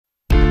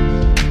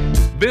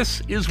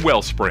This is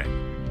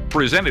Wellspring,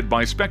 presented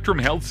by Spectrum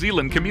Health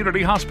Zeeland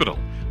Community Hospital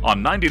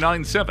on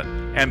 99.7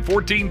 and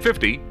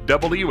 1450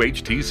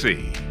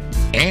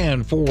 WHTC.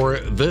 And for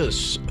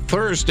this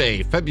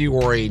Thursday,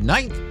 February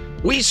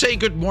 9th, we say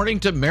good morning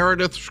to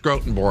Meredith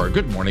Scrotenborg.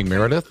 Good morning,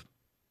 Meredith.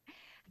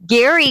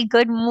 Gary,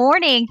 good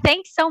morning.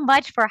 Thanks so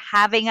much for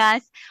having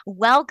us.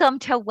 Welcome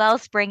to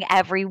Wellspring,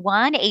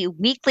 everyone, a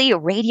weekly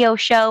radio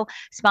show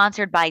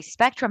sponsored by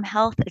Spectrum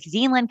Health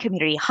Zeeland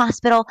Community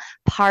Hospital,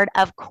 part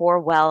of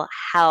Corewell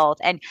Health.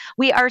 And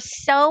we are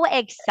so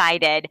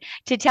excited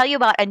to tell you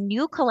about a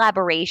new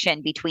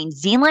collaboration between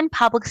Zeeland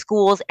Public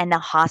Schools and the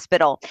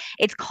hospital.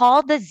 It's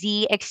called the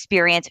Z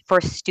Experience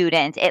for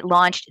Students. It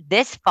launched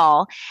this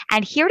fall.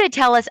 And here to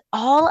tell us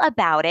all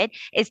about it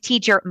is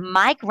teacher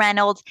Mike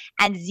Reynolds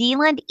and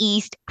Zeeland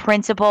East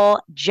Principal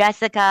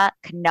Jessica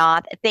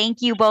Knopf.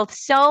 Thank you both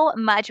so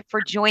much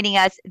for joining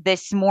us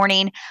this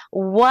morning.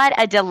 What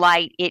a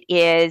delight it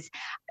is.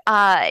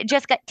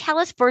 Jessica, tell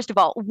us first of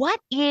all, what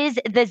is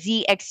the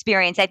Z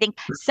Experience? I think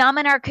some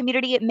in our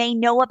community may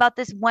know about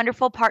this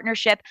wonderful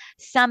partnership,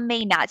 some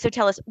may not. So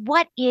tell us,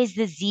 what is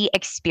the Z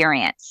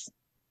Experience?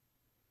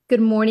 Good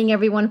morning,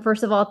 everyone.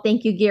 First of all,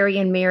 thank you, Gary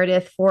and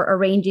Meredith, for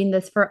arranging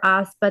this for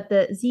us. But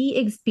the Z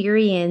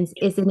Experience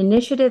is an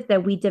initiative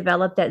that we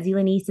developed at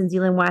Zeeland East and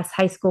Zeeland West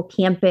High School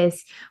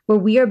campus, where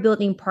we are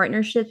building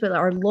partnerships with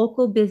our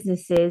local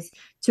businesses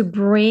to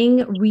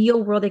bring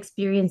real-world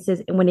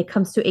experiences when it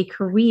comes to a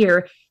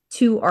career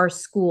to our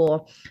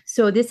school.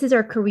 So this is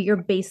our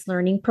career-based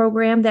learning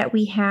program that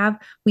we have.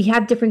 We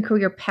have different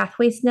career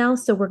pathways now.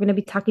 So we're going to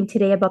be talking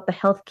today about the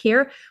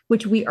healthcare,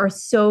 which we are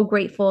so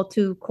grateful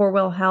to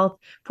Corewell Health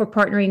for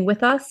partnering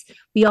with us.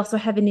 We also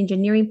have an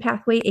engineering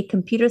pathway, a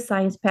computer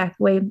science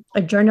pathway,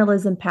 a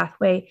journalism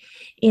pathway,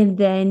 and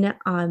then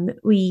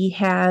we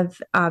have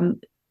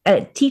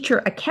a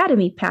teacher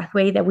academy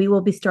pathway that we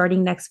will be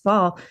starting next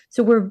fall.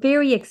 So we're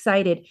very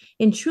excited.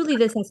 And truly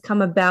this has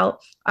come about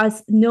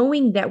us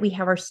knowing that we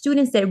have our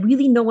students that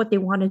really know what they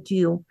want to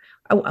do.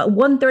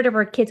 1/3 of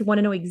our kids want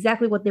to know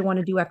exactly what they want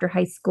to do after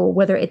high school,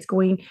 whether it's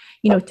going,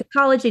 to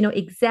college, they know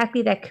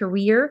exactly that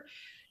career.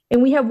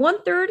 And we have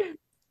 1/3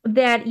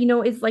 that,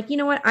 is like,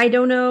 what, I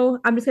don't know,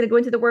 I'm just going to go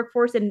into the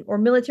workforce or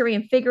military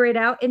and figure it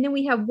out. And then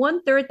we have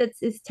 1/3 that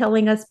is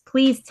telling us,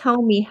 please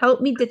tell me, help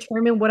me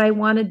determine what I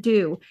want to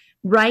do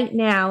right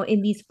now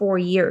in these 4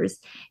 years.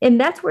 And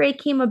that's where it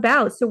came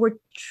about. So we're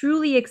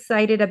truly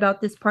excited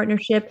about this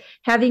partnership,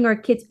 having our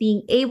kids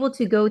being able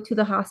to go to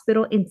the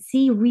hospital and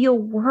see real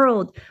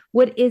world.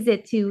 What is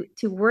it to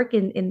work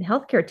in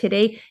healthcare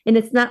today? And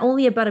it's not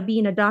only about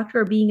being a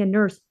doctor or being a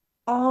nurse,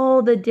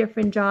 all the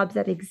different jobs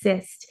that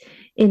exist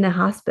in the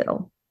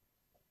hospital.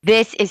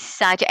 This is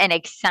such an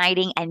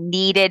exciting and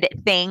needed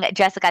thing.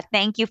 Jessica,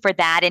 thank you for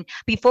that. And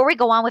before we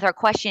go on with our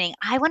questioning,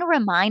 I want to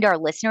remind our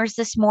listeners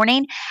this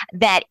morning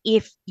that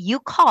if you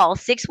call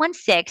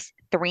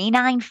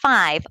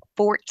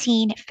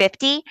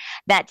 616-395-1450,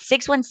 that's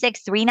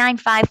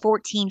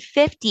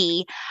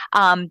 616-395-1450,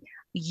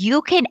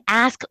 you can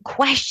ask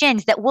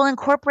questions that we'll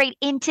incorporate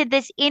into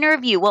this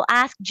interview. We'll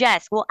ask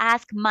Jess, we'll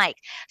ask Mike.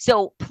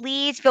 So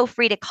please feel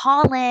free to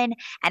call in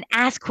and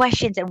ask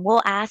questions, and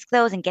we'll ask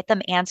those and get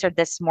them answered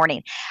this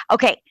morning.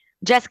 Okay,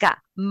 Jessica,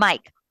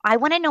 Mike, I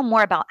want to know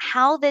more about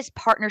how this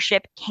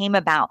partnership came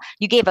about.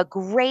 You gave a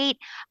great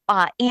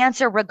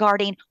answer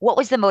regarding what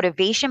was the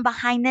motivation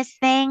behind this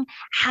thing.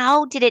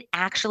 How did it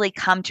actually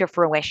come to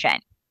fruition?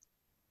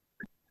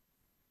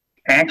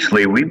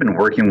 Actually, we've been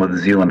working with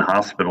Zeeland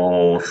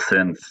Hospital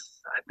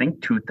since, I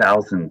think,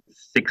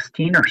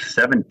 2016 or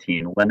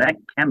 17. Lynette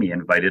Kemi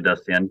invited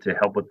us in to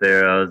help with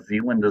the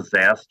Zeeland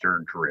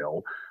disaster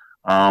drill.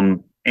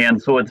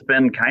 And so it's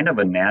been kind of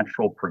a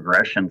natural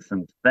progression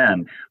since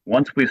then.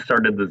 Once we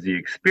started the Z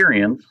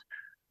Experience,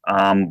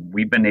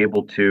 we've been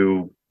able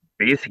to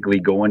basically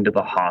go into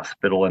the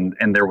hospital,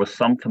 and there was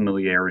some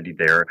familiarity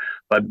there.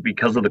 But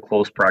because of the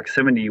close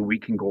proximity, we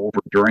can go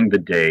over during the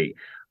day,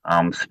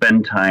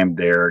 spend time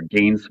there,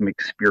 gain some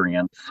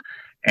experience,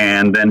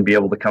 and then be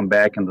able to come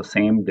back in the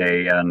same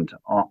day. And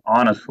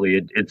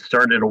honestly, it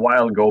started a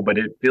while ago, but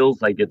it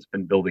feels like it's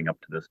been building up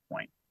to this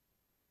point.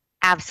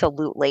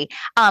 Absolutely.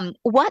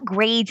 What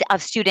grades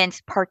of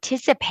students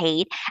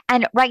participate?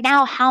 And right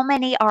now, how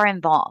many are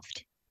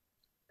involved?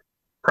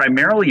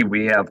 Primarily,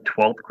 we have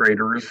 12th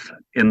graders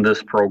in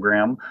this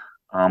program.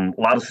 A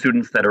lot of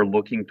students that are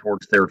looking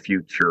towards their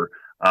future.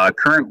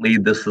 Currently,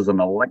 this is an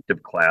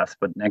elective class,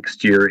 but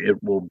next year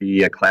it will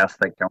be a class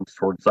that counts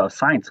towards a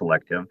science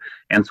elective.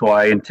 And so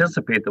I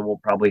anticipate that we'll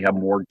probably have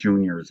more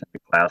juniors in the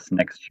class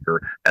next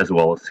year as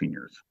well as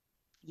seniors.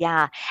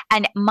 Yeah.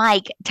 And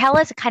Mike, tell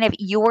us kind of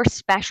your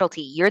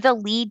specialty. You're the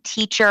lead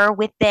teacher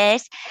with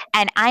this.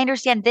 And I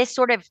understand this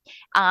sort of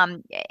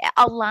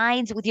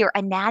aligns with your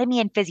anatomy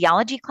and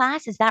physiology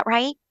class. Is that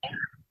right?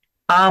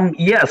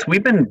 Yes,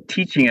 we've been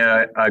teaching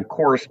a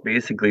course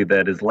basically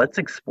that is let's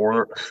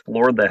explore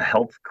the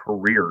health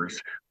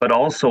careers, but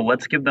also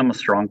let's give them a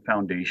strong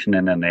foundation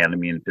in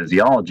anatomy and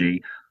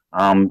physiology.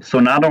 So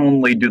not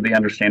only do they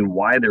understand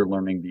why they're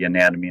learning the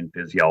anatomy and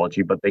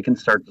physiology, but they can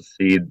start to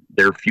see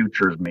their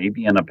futures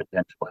maybe in a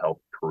potential health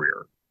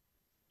career.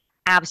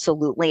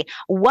 Absolutely.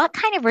 What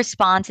kind of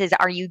responses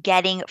are you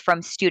getting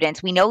from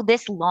students? We know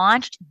this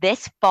launched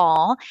this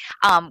fall.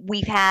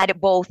 We've had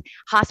both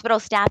hospital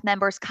staff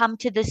members come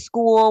to the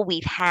school.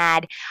 We've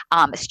had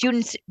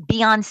students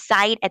be on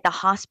site at the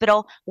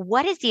hospital.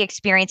 What has the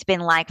experience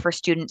been like for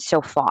students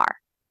so far?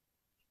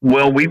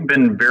 Well, we've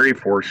been very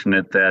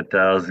fortunate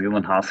that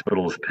Zealand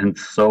Hospital has been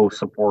so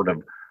supportive.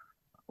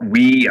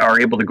 We are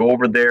able to go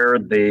over there.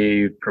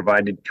 They've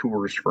provided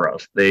tours for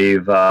us.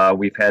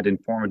 We've had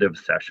informative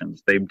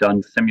sessions. They've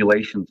done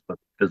simulations with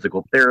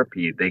physical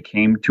therapy. They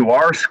came to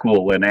our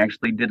school and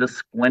actually did a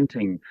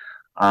splinting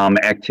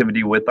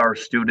activity with our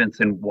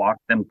students and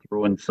walked them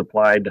through and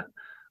supplied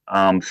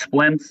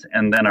splints.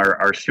 And then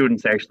our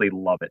students actually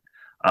love it.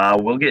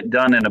 We'll get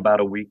done in about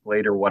a week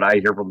later. What I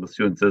hear from the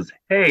students is,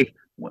 "Hey,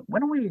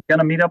 when are we going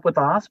to meet up with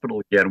the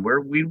hospital again?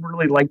 We'd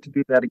really like to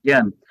do that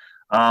again."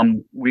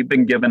 We've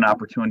been given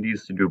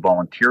opportunities to do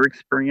volunteer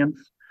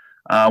experience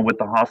with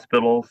the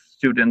hospital.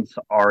 Students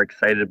are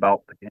excited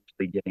about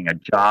potentially getting a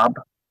job,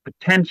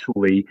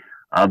 potentially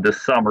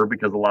this summer,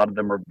 because a lot of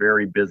them are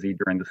very busy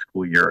during the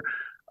school year.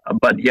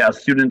 But yeah,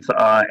 students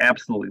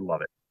absolutely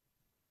love it.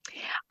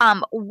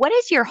 What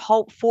is your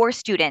hope for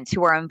students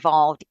who are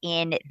involved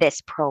in this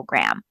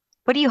program?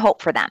 What do you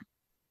hope for them?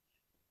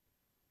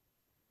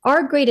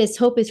 Our greatest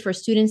hope is for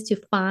students to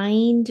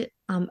find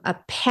a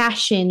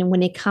passion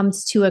when it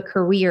comes to a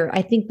career.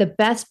 I think the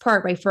best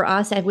part, right, for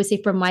us, I would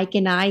say for Mike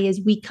and I,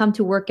 is we come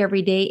to work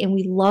every day and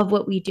we love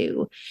what we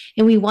do.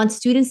 And we want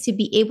students to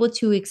be able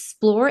to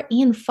explore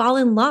and fall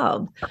in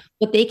love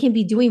what they can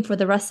be doing for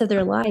the rest of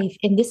their life.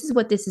 And this is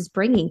what this is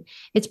bringing.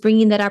 It's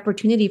bringing that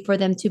opportunity for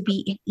them to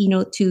be,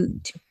 to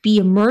be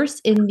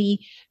immersed in the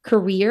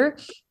career,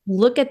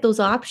 look at those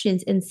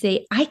options and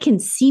say, I can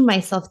see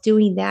myself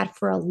doing that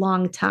for a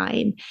long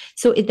time.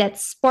 So that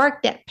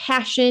spark, that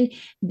passion,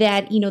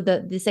 that,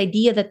 this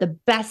idea that the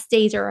best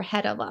days are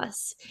ahead of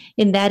us.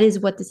 And that is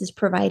what this is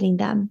providing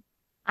them.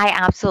 I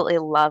absolutely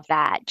love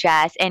that,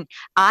 Jess. And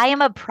I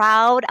am a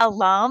proud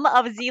alum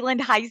of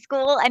Zealand High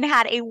School and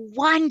had a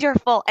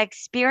wonderful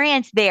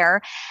experience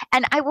there.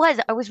 And I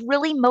was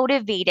really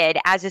motivated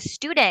as a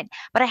student,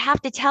 but I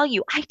have to tell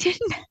you, I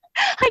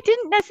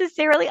didn't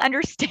necessarily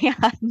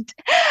understand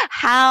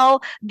how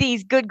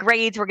these good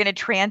grades were going to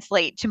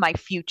translate to my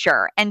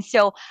future. And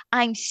so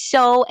I'm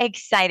so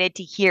excited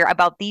to hear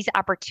about these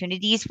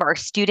opportunities for our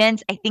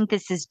students. I think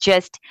this is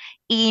just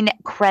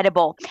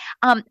incredible.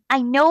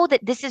 I know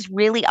that this is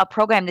really a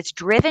program that's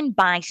driven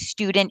by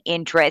student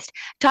interest.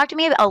 Talk to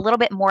me a little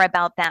bit more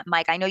about that,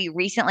 Mike. I know you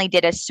recently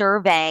did a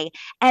survey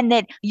and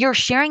that you're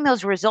sharing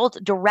those results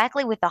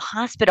directly with the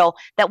hospital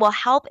that will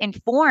help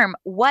inform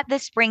what the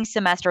spring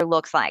semester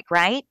looks like,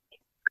 right?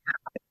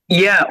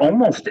 Yeah,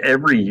 almost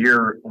every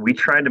year we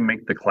try to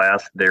make the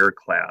class their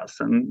class.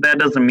 And that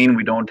doesn't mean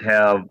we don't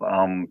have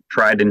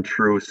tried and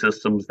true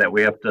systems that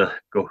we have to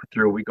go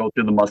through. We go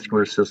through the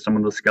muscular system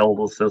and the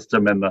skeletal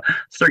system and the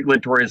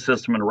circulatory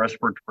system and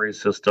respiratory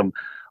system.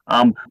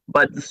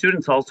 But the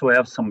students also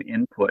have some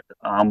input.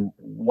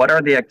 What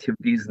are the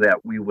activities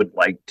that we would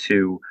like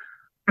to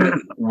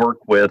work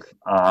with,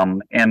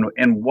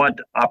 and what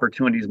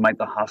opportunities might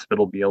the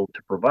hospital be able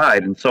to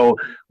provide? And so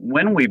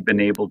when we've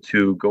been able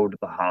to go to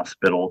the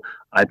hospital,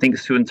 I think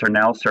students are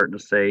now starting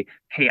to say,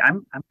 hey,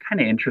 I'm kind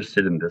of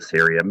interested in this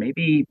area.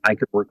 Maybe I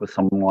could work with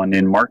someone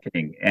in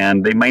marketing,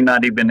 and they might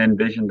not even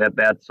envision that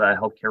that's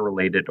healthcare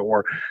related,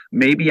 or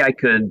maybe I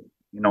could,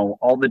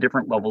 all the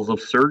different levels of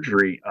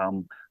surgery.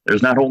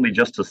 There's not only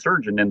just a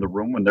surgeon in the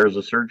room when there's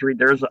a surgery,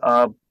 there's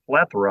a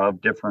plethora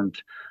of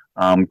different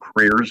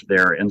careers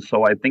there. And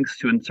so I think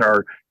students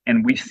are,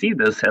 and we see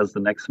this as the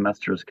next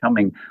semester is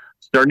coming,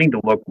 starting to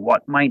look,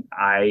 what might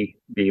I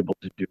be able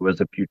to do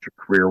as a future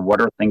career?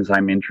 What are things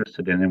I'm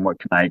interested in and what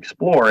can I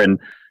explore? And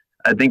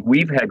I think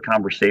we've had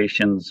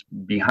conversations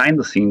behind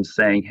the scenes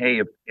saying, hey,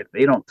 if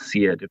they don't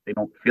see it, if they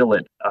don't feel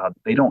it,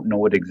 they don't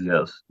know it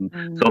exists.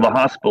 So the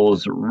hospital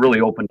has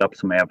really opened up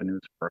some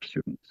avenues for our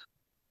students.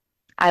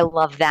 I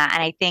love that.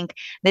 And I think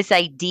this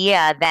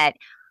idea that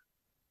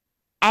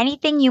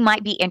anything you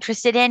might be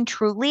interested in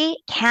truly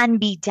can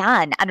be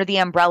done under the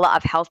umbrella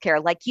of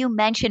healthcare. Like you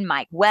mentioned,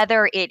 Mike,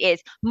 whether it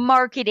is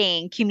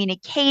marketing,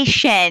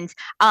 communications,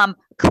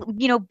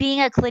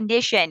 being a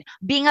clinician,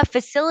 being a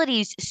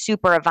facilities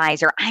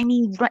supervisor. I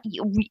mean,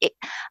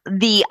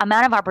 the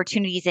amount of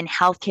opportunities in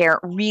healthcare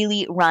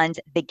really runs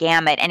the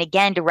gamut. And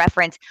again, to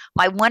reference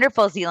my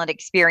wonderful Zealand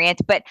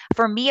experience, but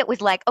for me, it was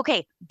like,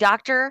 okay,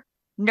 doctor,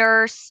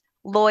 nurse,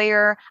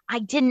 lawyer, I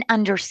didn't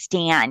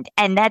understand.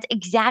 And that's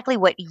exactly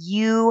what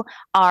you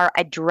are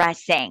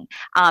addressing.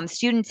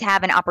 Students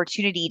have an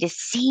opportunity to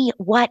see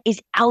what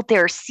is out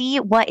there, see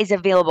what is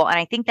available. And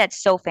I think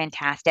that's so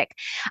fantastic.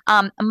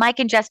 Mike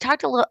and Jess, talk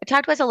to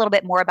us a little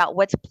bit more about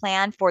what's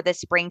planned for the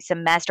spring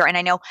semester. And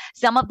I know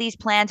some of these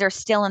plans are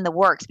still in the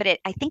works, but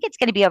I think it's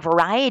going to be a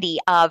variety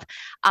of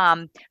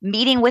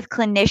meeting with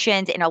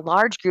clinicians in a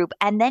large group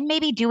and then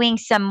maybe doing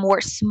some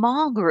more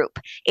small group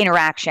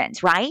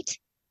interactions, right?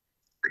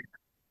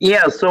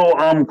 Yeah, so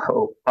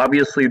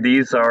obviously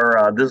this is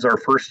our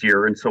first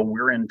year, and so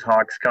we're in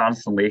talks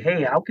constantly.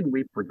 Hey, how can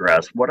we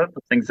progress? What are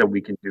the things that we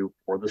can do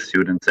for the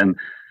students? And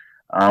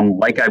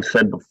like I've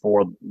said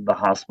before, the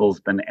hospital's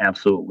been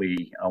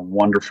absolutely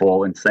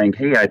wonderful in saying,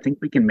 hey, I think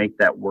we can make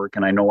that work.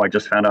 And I know I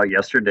just found out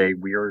yesterday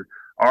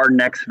our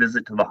next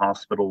visit to the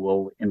hospital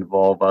will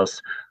involve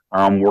us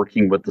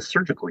working with the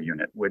surgical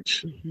unit,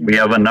 which we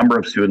have a number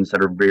of students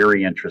that are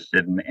very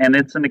interested in, and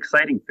it's an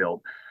exciting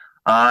field.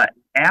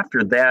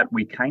 After that,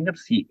 we kind of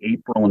see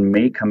April and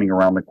May coming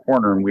around the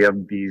corner, and we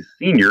have these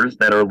seniors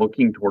that are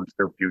looking towards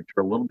their future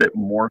a little bit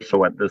more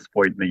so at this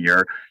point in the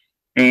year.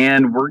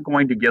 And we're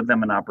going to give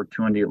them an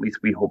opportunity, at least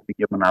we hope to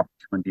give them an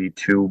opportunity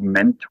to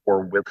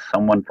mentor with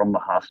someone from the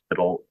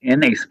hospital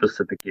in a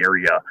specific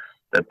area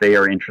that they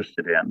are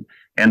interested in.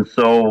 And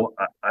so,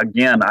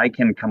 again, I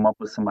can come up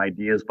with some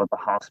ideas, but the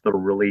hospital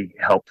really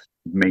helps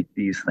make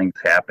these things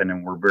happen,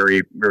 and we're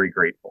very, very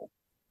grateful.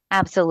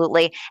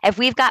 Absolutely. If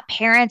we've got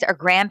parents or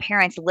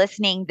grandparents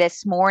listening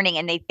this morning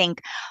and they think,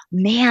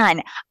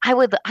 man, I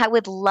would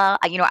love,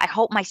 I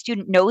hope my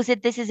student knows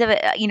that this is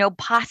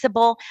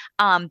possible.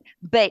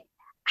 But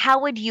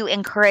how would you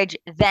encourage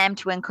them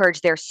to encourage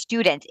their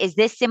students? Is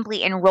this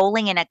simply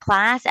enrolling in a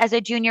class as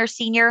a junior,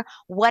 senior?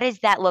 What does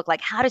that look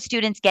like? How do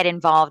students get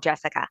involved,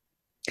 Jessica?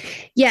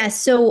 Yeah,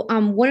 so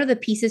one of the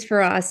pieces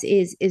for us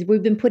is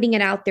we've been putting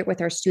it out there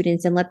with our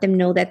students and let them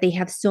know that they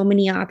have so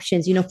many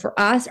options. For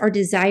us, our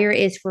desire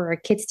is for our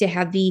kids to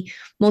have the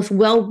most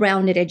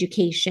well-rounded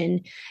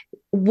education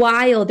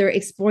while they're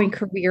exploring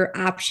career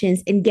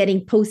options and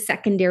getting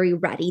post-secondary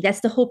ready.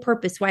 That's the whole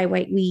purpose why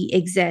we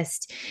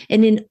exist.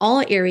 And in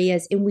all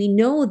areas, and we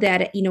know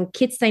that,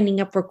 kids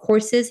signing up for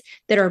courses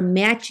that are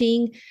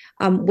matching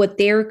what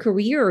their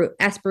career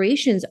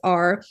aspirations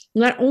are,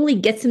 not only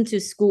gets them to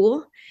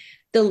school,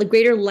 the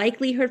greater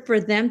likelihood for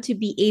them to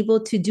be able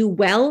to do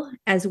well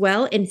as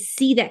well and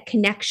see that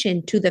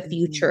connection to the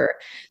future.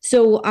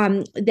 So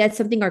that's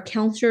something our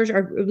counselors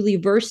are really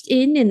versed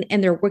in,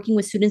 and they're working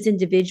with students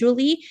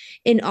individually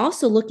and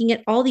also looking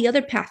at all the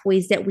other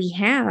pathways that we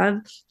have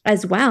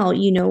as well,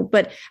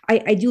 But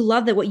I do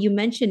love that what you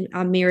mentioned,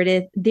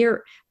 Meredith,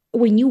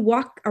 when you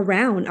walk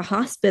around a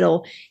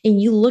hospital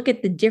and you look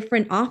at the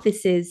different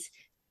offices,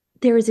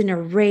 there is an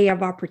array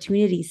of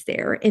opportunities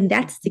there. And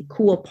that's the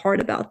cool part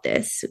about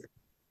this.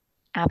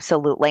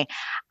 Absolutely.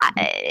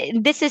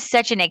 This is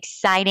such an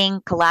exciting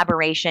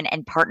collaboration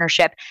and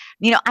partnership.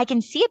 I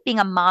can see it being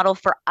a model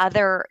for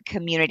other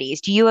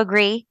communities. Do you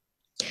agree?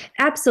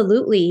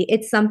 Absolutely.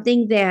 It's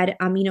something that,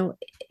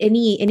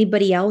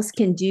 anybody else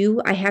can do.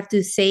 I have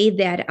to say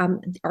that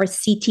our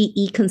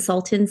CTE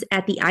consultants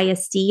at the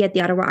ISD, at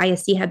the Ottawa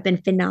ISD, have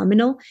been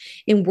phenomenal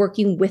in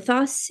working with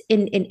us.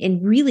 And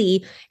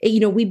really,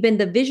 we've been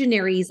the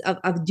visionaries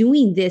of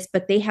doing this,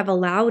 but they have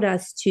allowed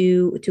us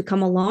to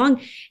come along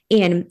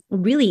and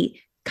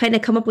really kind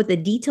of come up with the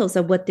details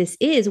of what this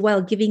is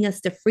while giving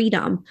us the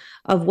freedom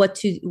of what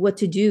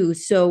to do.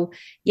 So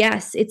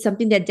yes, it's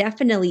something that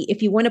definitely,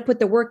 if you want to put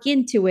the work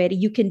into it,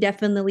 you can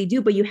definitely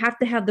do, but you have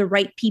to have the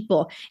right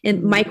people.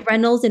 And Mike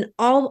Reynolds and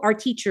all our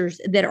teachers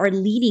that are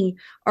leading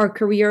our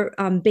career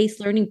based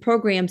learning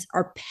programs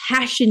are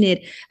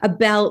passionate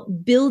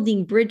about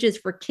building bridges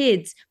for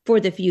kids for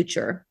the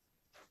future.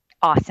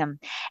 Awesome.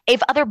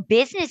 If other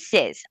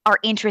businesses are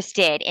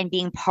interested in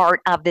being part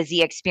of the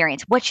Z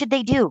Experience, what should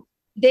they do?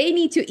 They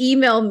need to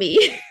email me.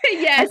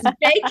 Yes,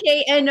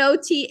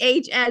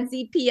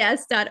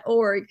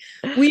 jknoth@zps.org.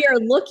 We are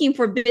looking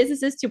for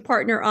businesses to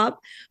partner up.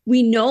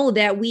 We know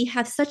that we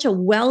have such a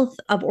wealth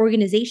of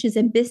organizations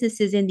and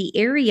businesses in the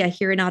area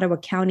here in Ottawa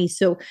County.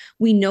 So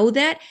we know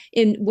that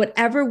in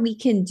whatever we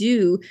can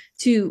do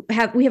we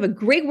have a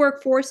great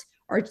workforce.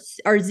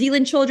 Our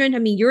Zeeland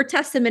children, you're a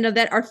testament of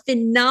that, are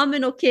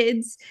phenomenal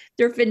kids.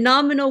 They're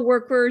phenomenal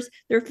workers.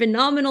 They're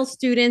phenomenal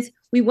students.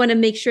 We want to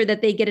make sure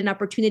that they get an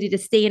opportunity to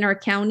stay in our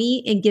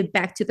county and give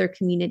back to their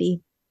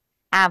community.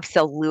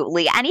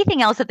 Absolutely.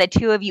 Anything else that the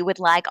two of you would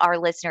like our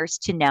listeners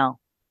to know?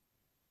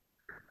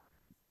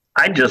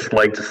 I'd just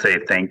like to say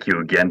thank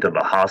you again to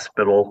the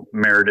hospital,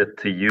 Meredith,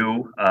 to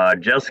you,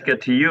 Jessica,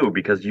 to you,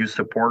 because you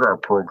support our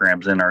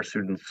programs and our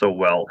students so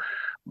well.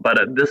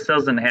 But this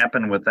doesn't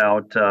happen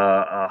without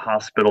a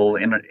hospital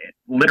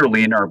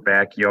literally in our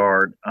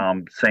backyard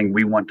saying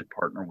we want to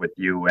partner with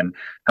you and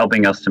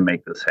helping us to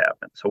make this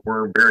happen. So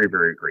we're very,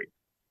 very grateful.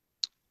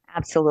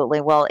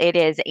 Absolutely. Well, it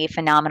is a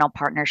phenomenal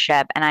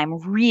partnership, and I'm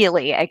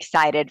really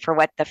excited for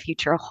what the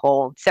future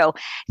holds. So,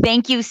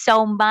 thank you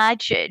so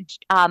much,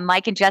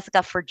 Mike and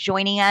Jessica, for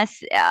joining us.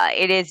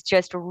 It is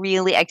just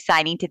really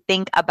exciting to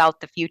think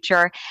about the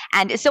future,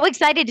 and so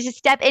excited to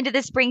step into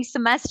the spring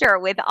semester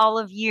with all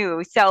of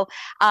you. So,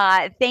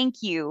 thank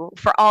you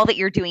for all that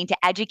you're doing to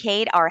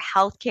educate our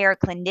healthcare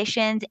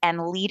clinicians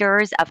and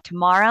leaders of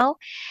tomorrow.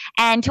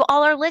 And to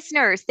all our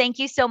listeners, thank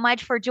you so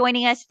much for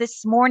joining us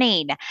this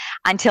morning.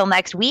 Until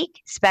next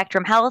week,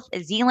 Spectrum Health,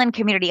 Zeeland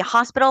Community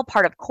Hospital,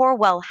 part of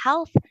Corewell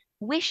Health,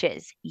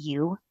 wishes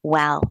you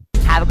well.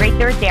 Have a great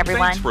Thursday,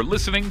 everyone. Thanks for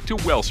listening to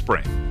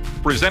Wellspring,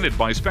 presented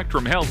by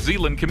Spectrum Health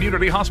Zeeland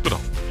Community Hospital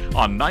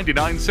on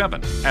 99.7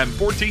 and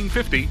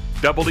 1450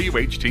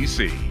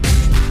 WHTC.